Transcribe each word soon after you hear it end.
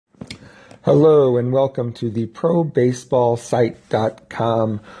Hello and welcome to the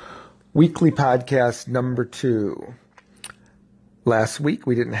ProBaseballSite.com weekly podcast number 2. Last week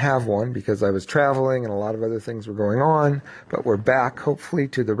we didn't have one because I was traveling and a lot of other things were going on, but we're back hopefully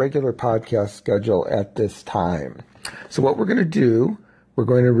to the regular podcast schedule at this time. So what we're going to do, we're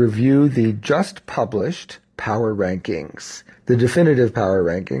going to review the just published power rankings, the definitive power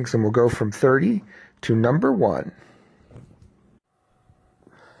rankings, and we'll go from 30 to number 1.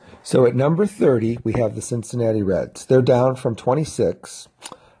 So at number 30, we have the Cincinnati Reds. They're down from 26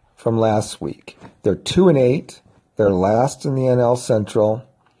 from last week. They're 2-8. They're last in the NL Central.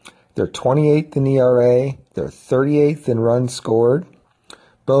 They're 28th in ERA. They're 38th in runs scored,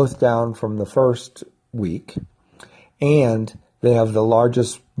 both down from the first week. And they have the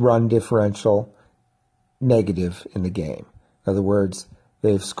largest run differential negative in the game. In other words,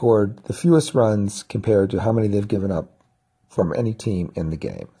 they've scored the fewest runs compared to how many they've given up from any team in the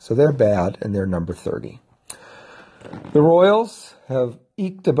game. So they're bad, and they're number 30. The Royals have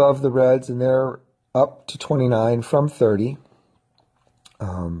eked above the Reds, and they're up to 29 from 30.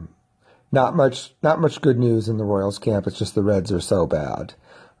 Not much good news in the Royals camp. It's just the Reds are so bad.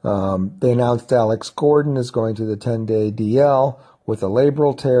 They announced Alex Gordon is going to the 10-day DL with a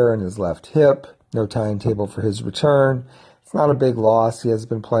labral tear in his left hip. No timetable for his return. It's not a big loss. He hasn't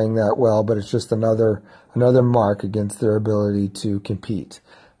been playing that well, but it's just another mark against their ability to compete.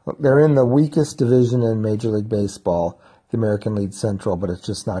 They're in the weakest division in Major League Baseball, the American League Central, but it's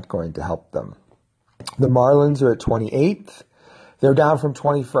just not going to help them. The Marlins are at 28th. They're down from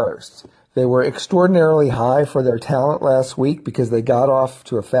 21st. They were extraordinarily high for their talent last week because they got off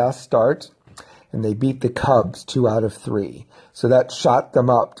to a fast start, and they beat the Cubs 2 out of 3. So that shot them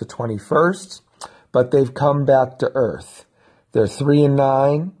up to 21st, but they've come back to earth. They're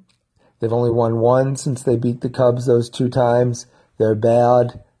 3-9. They've only won 1 since they beat the Cubs those 2 times. They're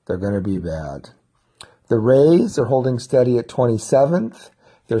bad. They're going to be bad. The Rays are holding steady at 27th.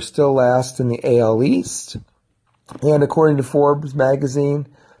 They're still last in the AL East. And according to Forbes magazine,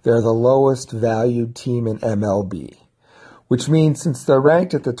 they're the lowest valued team in MLB. Which means since they're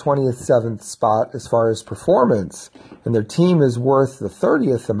ranked at the 27th spot as far as performance, and their team is worth the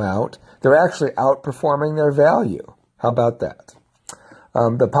 30th amount, they're actually outperforming their value. How about that?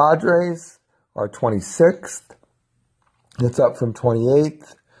 The Padres are 26th. It's up from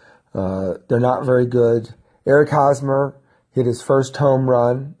 28th. They're not very good. Eric Hosmer hit his first home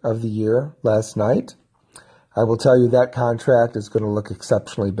run of the year last night. I will tell you that contract is going to look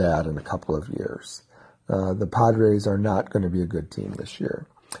exceptionally bad in a couple of years. The Padres are not going to be a good team this year.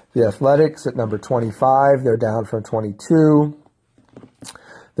 The Athletics at number 25. They're down from 22.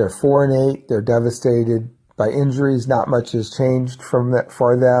 They're 4-8. They're devastated by injuries. Not much has changed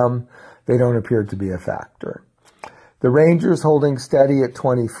for them. They don't appear to be a factor. The Rangers holding steady at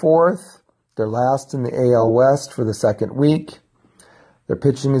 24th. They're last in the AL West for the second week. Their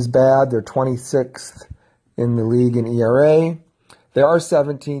pitching is bad. They're 26th in the league in ERA. They are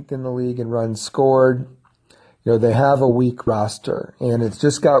 17th in the league in runs scored. You know, they have a weak roster, and it's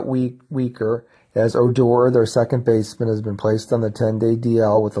just got weaker as Odor, their second baseman, has been placed on the 10-day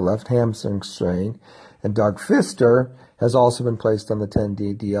DL with a left hamstring strain, and Doug Fister has also been placed on the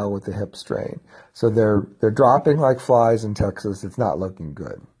 10-day DL with a hip strain. So they're dropping like flies in Texas. It's not looking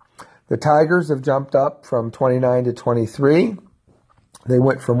good. The Tigers have jumped up from 29 to 23. They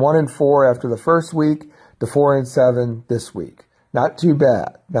went from 1-4 after the first week to 4-7 this week. Not too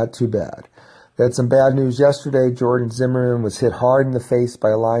bad. Not too bad. They had some bad news yesterday. Jordan Zimmerman was hit hard in the face by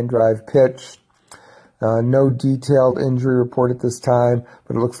a line drive pitch. No detailed injury report at this time,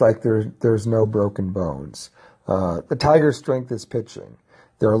 but it looks like there's no broken bones. The Tigers' strength is pitching.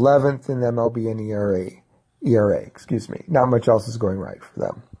 They're 11th in MLB and ERA. Not much else is going right for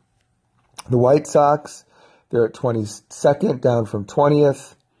them. The White Sox, they're at 22nd, down from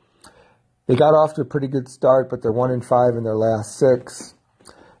 20th. They got off to a pretty good start, but they're 1-5 in their last 6.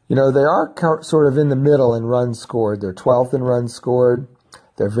 You know, they are sort of in the middle in runs scored. They're 12th in runs scored.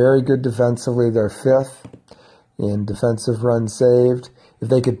 They're very good defensively. They're 5th in defensive runs saved. If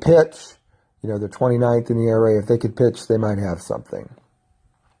they could pitch, you know, they're 29th in the ERA. If they could pitch, they might have something.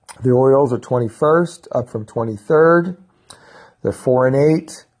 The Orioles are 21st, up from 23rd. They're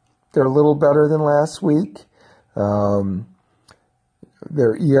 4-8. They're a little better than last week.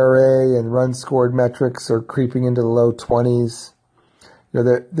 Their ERA and run scored metrics are creeping into the low 20s. You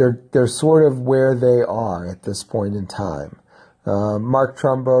know, they're sort of where they are at this point in time. Mark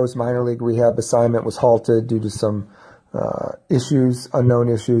Trumbo's minor league rehab assignment was halted due to some unknown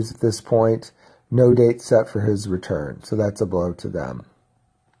issues at this point. No date set for his return, so that's a blow to them.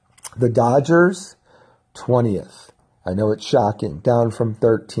 The Dodgers, 20th. I know it's shocking, down from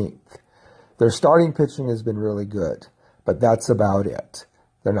 13th. Their starting pitching has been really good, but that's about it.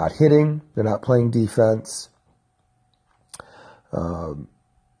 They're not hitting. They're not playing defense.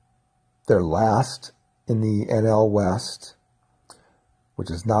 They're last in the NL West, which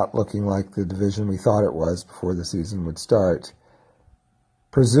is not looking like the division we thought it was before the season would start.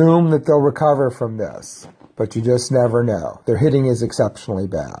 Presume that they'll recover from this, but you just never know. Their hitting is exceptionally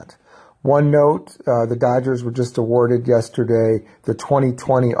bad. One note, the Dodgers were just awarded yesterday the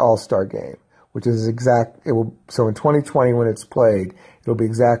 2020 All-Star Game, which is so in 2020 when it's played, it'll be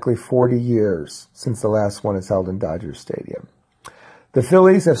exactly 40 years since the last one is held in Dodger Stadium. The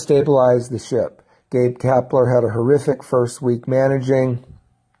Phillies have stabilized the ship. Gabe Kapler had a horrific first week managing,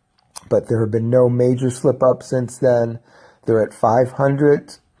 but there have been no major slip-ups since then. They're at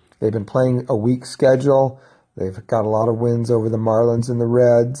 500. They've been playing a weak schedule. They've got a lot of wins over the Marlins and the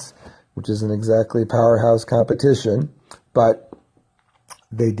Reds, which isn't exactly powerhouse competition, but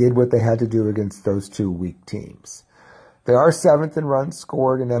they did what they had to do against those two weak teams. They are 7th in runs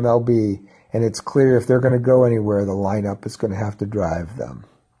scored in MLB, and it's clear if they're going to go anywhere, the lineup is going to have to drive them.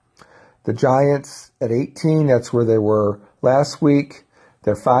 The Giants at 18, that's where they were last week.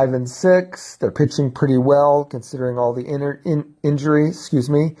 They're 5-6. They're pitching pretty well considering all the injuries,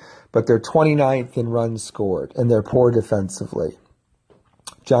 but they're 29th in runs scored, and they're poor defensively.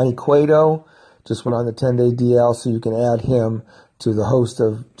 Johnny Cueto just went on the 10-day DL, so you can add him to the host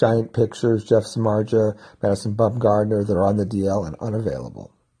of Giant Pictures, Jeff Samardzija, Madison Bumgarner, that are on the DL and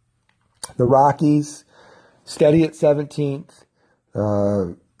unavailable. The Rockies, steady at 17th.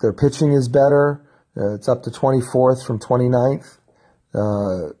 Their pitching is better. It's up to 24th from 29th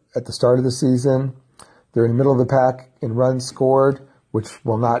at the start of the season. They're in the middle of the pack in runs scored, which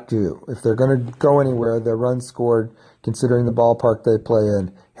will not do. If they're going to go anywhere, their runs scored, considering the ballpark they play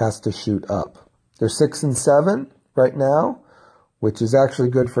in, has to shoot up. They're 6-7 right now, which is actually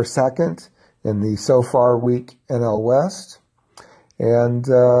good for second in the so far weak NL West. And,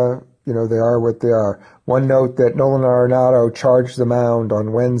 they are what they are. One note that Nolan Arenado charged the mound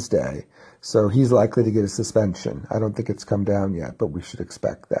on Wednesday, so he's likely to get a suspension. I don't think it's come down yet, but we should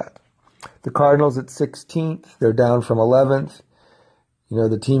expect that. The Cardinals at 16th. They're down from 11th.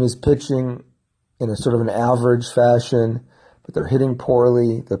 The team is pitching in a sort of an average fashion, but they're hitting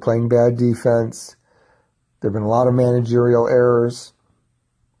poorly. They're playing bad defense. There have been a lot of managerial errors,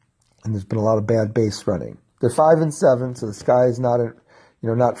 and there's been a lot of bad base running. They're 5-7, so the sky is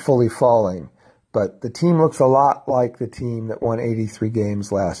not fully falling, but the team looks a lot like the team that won 83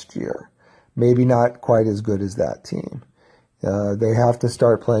 games last year. Maybe not quite as good as that team. They have to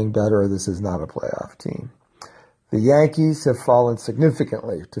start playing better, or this is not a playoff team. The Yankees have fallen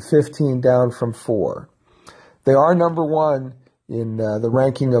significantly to 15, down from 4. They are number 1 in the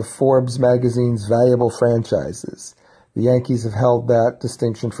ranking of Forbes magazine's valuable franchises. The Yankees have held that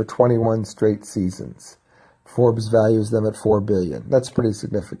distinction for 21 straight seasons. Forbes values them at $4 billion. That's pretty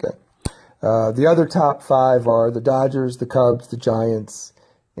significant. The other top 5 are the Dodgers, the Cubs, the Giants,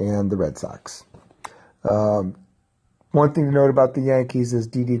 and the Red Sox. One thing to note about the Yankees is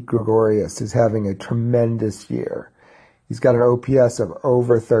Didi Gregorius is having a tremendous year. He's got an OPS of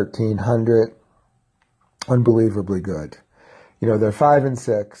over 1,300. Unbelievably good. They're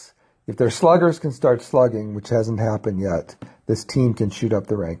 5-6. If their sluggers can start slugging, which hasn't happened yet, this team can shoot up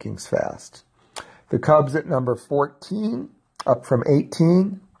the rankings fast. The Cubs at number 14, up from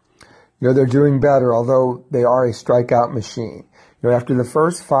 18. They're doing better, although they are a strikeout machine. After the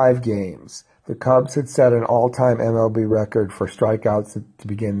first 5 games, the Cubs had set an all-time MLB record for strikeouts to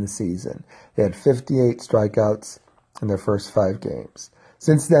begin the season. They had 58 strikeouts in their first 5 games.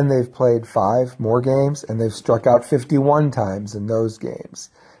 Since then, they've played 5 more games, and they've struck out 51 times in those games.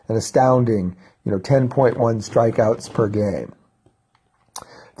 An astounding, 10.1 strikeouts per game.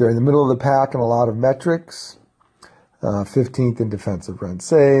 They're in the middle of the pack in a lot of metrics. 15th in defensive run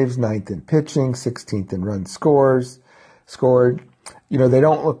saves, 9th in pitching, 16th in run scored. They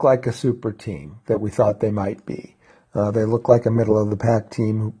don't look like a super team that we thought they might be. They look like a middle-of-the-pack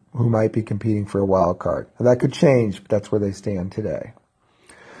team who might be competing for a wild card. And that could change, but that's where they stand today.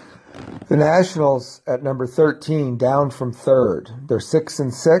 The Nationals at number 13, down from 3rd. They're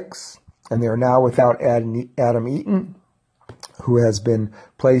 6-6, and they are now without Adam Eaton, who has been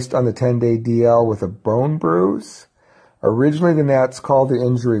placed on the 10-day DL with a bone bruise. Originally, the Nats called the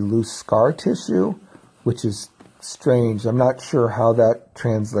injury loose scar tissue, which is strange. I'm not sure how that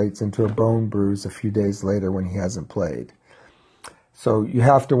translates into a bone bruise a few days later when he hasn't played. So you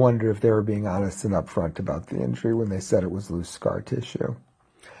have to wonder if they were being honest and upfront about the injury when they said it was loose scar tissue.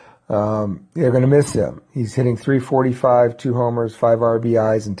 They're going to miss him. He's hitting .345, 2 homers, 5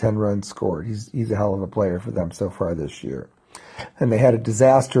 RBIs, and 10 runs scored. He's a hell of a player for them so far this year. And they had a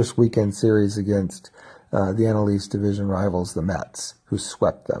disastrous weekend series against the NL East division rivals, the Mets, who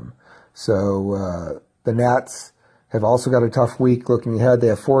swept them. So the Nats have also got a tough week looking ahead. They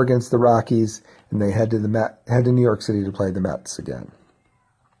have 4 against the Rockies, and they head to New York City to play the Mets again.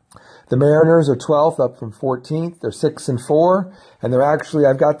 The Mariners are 12th, up from 14th. They're 6-4, and they're actually,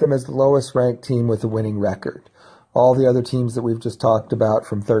 I've got them as the lowest ranked team with a winning record. All the other teams that we've just talked about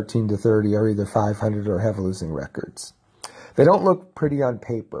from 13 to 30 are either 500 or have losing records. They don't look pretty on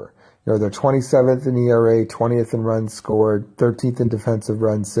paper. You know, they're 27th in ERA, 20th in runs scored, 13th in defensive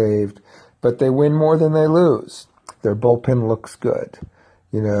runs saved, but they win more than they lose. Their bullpen looks good.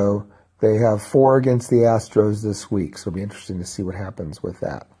 You know, they have 4 against the Astros this week, so it'll be interesting to see what happens with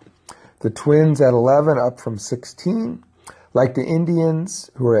that. The Twins at 11, up from 16. Like the Indians,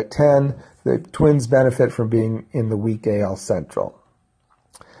 who are at 10, the Twins benefit from being in the weak AL Central.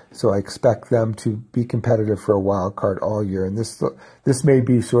 So I expect them to be competitive for a wild card all year. And this may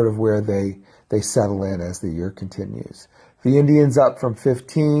be sort of where they settle in as the year continues. The Indians up from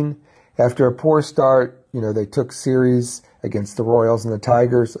 15. After a poor start, you know, they took series against the Royals and the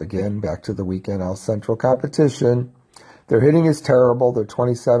Tigers. Again, back to the weak NL Central competition. Their hitting is terrible. They're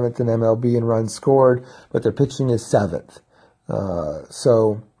 27th in MLB in runs scored, but their pitching is 7th.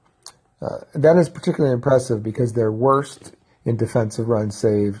 That is particularly impressive because they're worst in defensive runs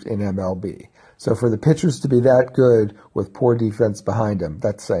saved in MLB. So for the pitchers to be that good with poor defense behind them,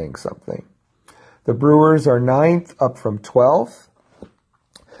 that's saying something. The Brewers are 9th, up from 12th.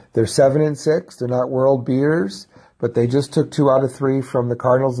 They're 7-6. They're not world beaters, but they just took 2 out of 3 from the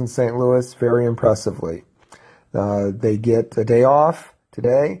Cardinals in St. Louis very impressively. They get a day off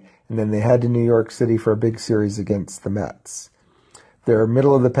today, and then they head to New York City for a big series against the Mets. They're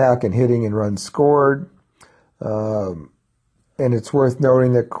middle of the pack in hitting and runs scored. And it's worth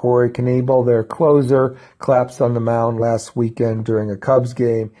noting that Corey Knebel, their closer, collapsed on the mound last weekend during a Cubs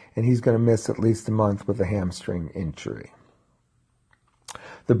game, and he's going to miss at least a month with a hamstring injury.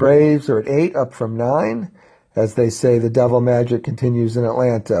 The Braves are at 8, up from 9. As they say, the devil magic continues in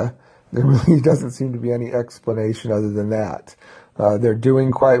Atlanta. There really doesn't seem to be any explanation other than that. They're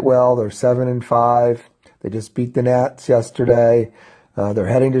doing quite well. They're 7-5. They just beat the Nats yesterday. They're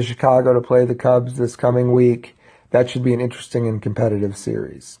heading to Chicago to play the Cubs this coming week. That should be an interesting and competitive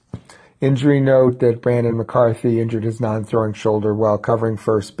series. Injury note that Brandon McCarthy injured his non-throwing shoulder while covering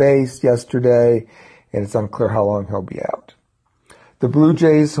first base yesterday, and it's unclear how long he'll be out. The Blue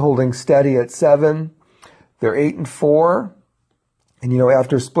Jays holding steady at 7. They're 8-4. And, you know,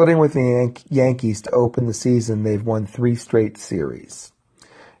 after splitting with the Yankees to open the season, they've won 3 straight series.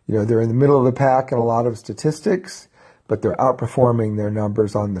 You know, they're in the middle of the pack in a lot of statistics, but they're outperforming their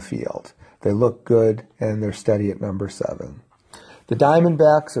numbers on the field. They look good, and they're steady at number 7. The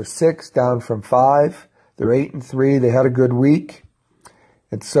Diamondbacks are 6, down from 5. They're 8-3. They had a good week.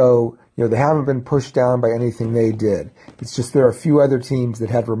 And so, you know, they haven't been pushed down by anything they did. It's just there are a few other teams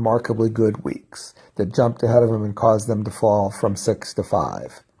that had remarkably good weeks that jumped ahead of them and caused them to fall from 6 to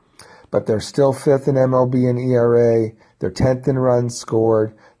 5. But they're still 5th in MLB and ERA. They're 10th in runs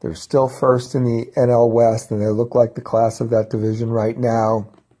scored. They're still 1st in the NL West, and they look like the class of that division right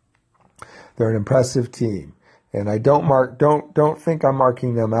now. They're an impressive team. And I don't think I'm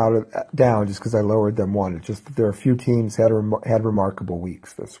marking them down just because I lowered them 1. It's just that there are a few teams had remarkable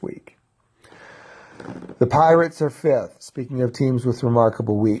weeks this week. The Pirates are 5th. Speaking of teams with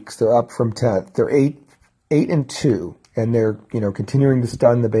remarkable weeks, they're up from 10th. They're 8-2, and they're, you know, continuing to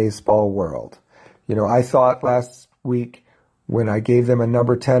stun the baseball world. You know, I thought last week when I gave them a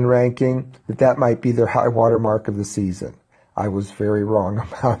number 10 ranking that might be their high water mark of the season. I was very wrong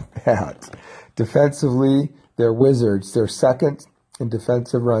about that. Defensively, they're wizards. They're 2nd in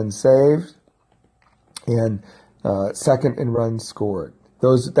defensive runs saved and 2nd in runs scored.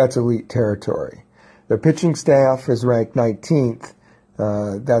 That's elite territory. Their pitching staff is ranked 19th.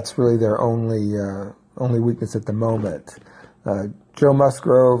 That's really their only weakness at the moment. Joe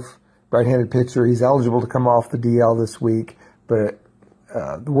Musgrove, right-handed pitcher, he's eligible to come off the DL this week, but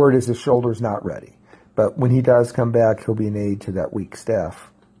the word is his shoulder's not ready. But when he does come back, he'll be an aid to that weak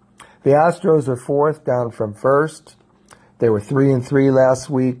staff. The Astros are 4th, down from 1st. They were 3-3 last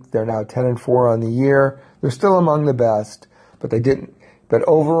week. They're now 10-4 on the year. They're still among the best, but they didn't. But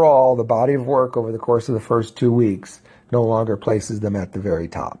overall, the body of work over the course of the first 2 weeks no longer places them at the very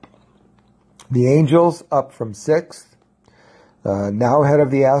top. The Angels up from 6th, now ahead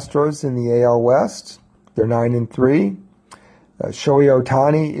of the Astros in the AL West. They're 9-3. Shohei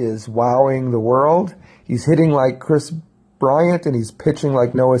Ohtani is wowing the world. He's hitting like Chris Bryant, and he's pitching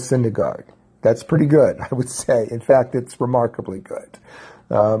like Noah Syndergaard. That's pretty good, I would say. In fact, it's remarkably good.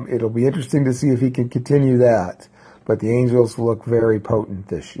 It'll be interesting to see if he can continue that. but the Angels look very potent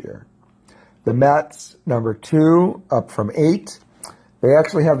this year. The Mets, number 2, up from 8. They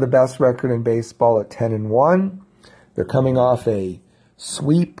actually have the best record in baseball at 10-1. They're coming off a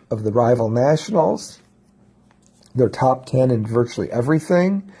sweep of the rival Nationals. They're top 10 in virtually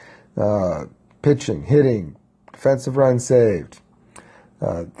everything. Pitching, hitting, defensive runs saved.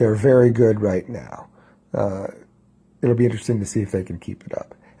 They're very good right now. It'll be interesting to see if they can keep it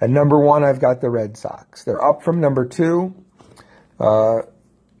up. At number 1, I've got the Red Sox. They're up from number 2.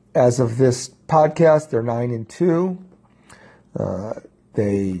 As of this podcast, they're 9-2.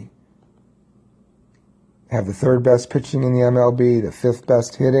 They have the 3rd best pitching in the MLB, the 5th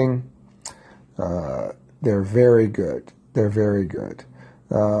best hitting. They're very good. They're very good.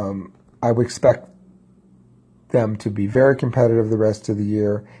 I would expect them to be very competitive the rest of the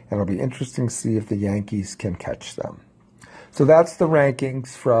year, and it'll be interesting to see if the Yankees can catch them. So that's the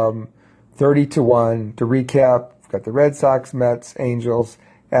rankings from 30-1. To recap, we've got the Red Sox, Mets, Angels,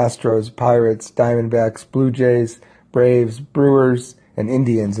 Astros, Pirates, Diamondbacks, Blue Jays, Braves, Brewers, and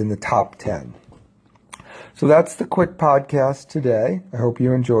Indians in the top 10. So that's the quick podcast today. I hope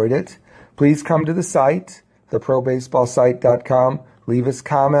you enjoyed it. Please come to the site, theprobaseballsite.com. Leave us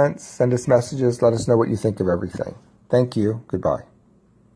comments, send us messages, let us know what you think of everything. Thank you. Goodbye.